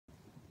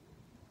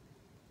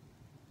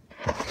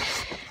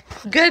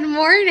Good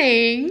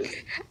morning.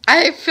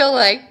 I feel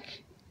like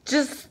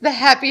just the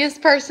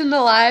happiest person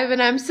alive,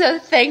 and I'm so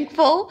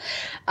thankful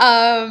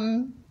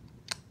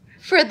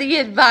for the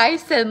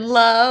advice and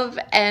love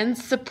and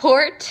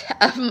support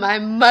of my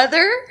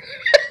mother,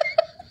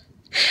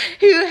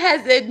 who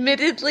has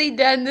admittedly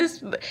done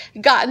this,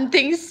 gotten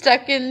things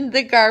stuck in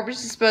the garbage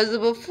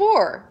disposal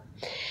before.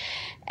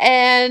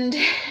 And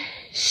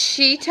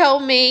she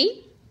told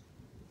me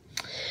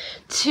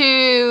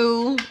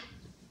to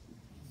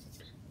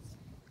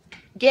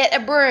get a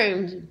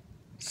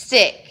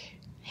broomstick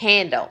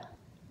handle.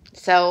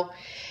 So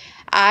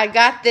I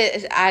got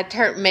this.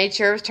 Made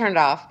sure it was turned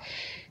off,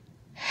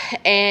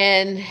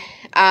 and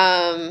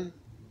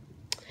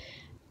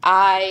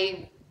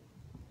I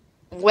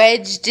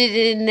wedged it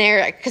in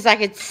there because I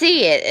could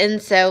see it,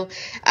 and so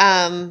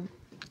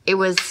it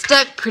was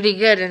stuck pretty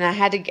good. And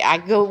I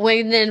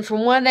went in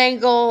from one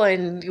angle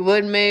and it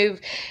wouldn't move.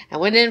 I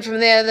went in from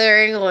the other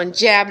angle and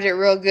jabbed it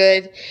real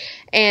good,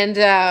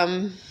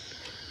 and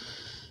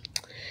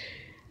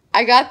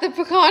I got the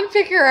pecan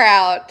picker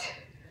out.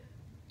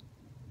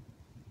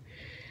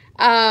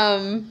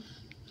 I'm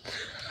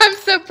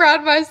so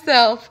proud of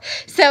myself.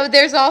 So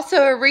there's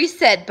also a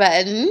reset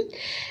button,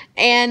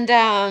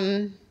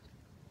 and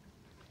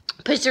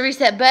push the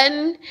reset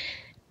button,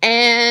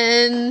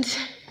 and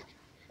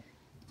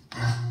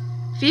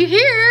if you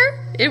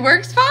hear, it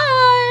works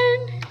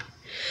fine.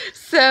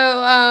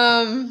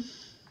 So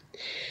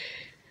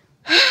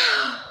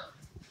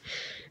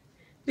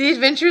the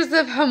adventures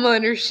of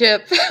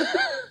homeownership.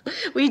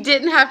 We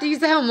didn't have to use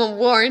the home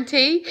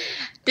warranty.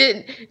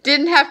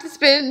 Didn't have to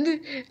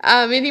spend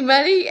any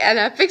money, and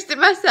I fixed it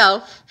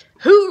myself.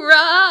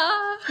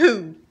 Hoorah!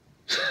 Hoo!